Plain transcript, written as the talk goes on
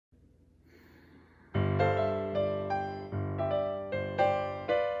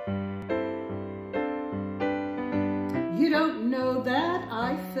You don't know that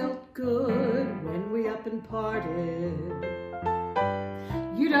I felt good when we up and parted.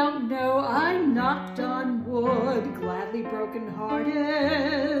 You don't know I knocked on wood, gladly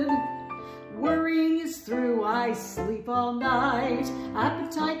broken-hearted. Worrying is through, I sleep all night,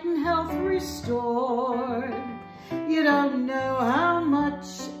 appetite and health restored. You don't know how much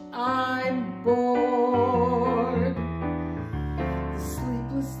I'm bored. The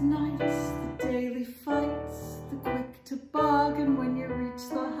sleepless nights, the daily fights, the quick toboggan when you reach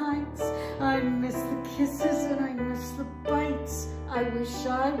the heights. I miss the kisses and I miss the bites. I wish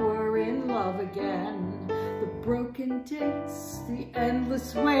I were in love again. The broken dates, the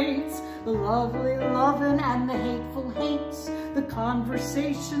endless waits, the lovely loving and the hateful hates, the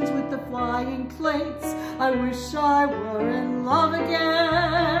conversations with the flying plates. I wish I were in love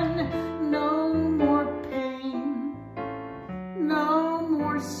again. No more pain, no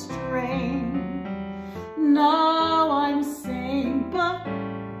more strain. Now I'm sane, but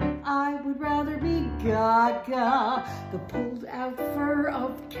I would rather be gaga. The pulled out fur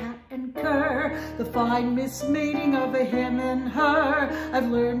of cat and cur, the fine mismating of a him and her. I've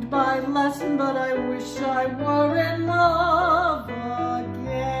learned my lesson, but I wish I were in love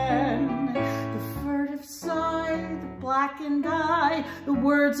again. The furtive sigh, the blackened eye, the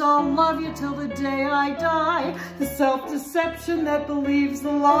words I'll love you till the day I die, the self-deception that believes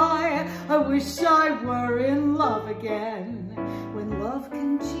the lie. I wish I were in love again. When love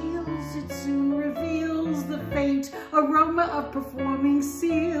congeals, it soon reveals the faint aroma of performing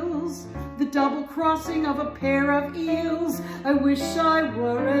seals, the double crossing of a pair of eels. I wish I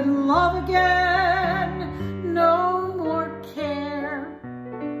were in love again. No more care,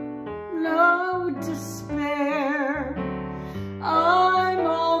 no despair. I'm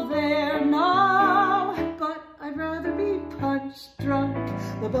all there now, but I'd rather be punch drunk.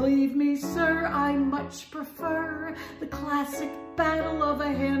 But believe me, sir, I much prefer the classic battle of a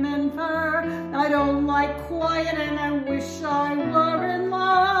him and her. I don't like quiet and I wish I were in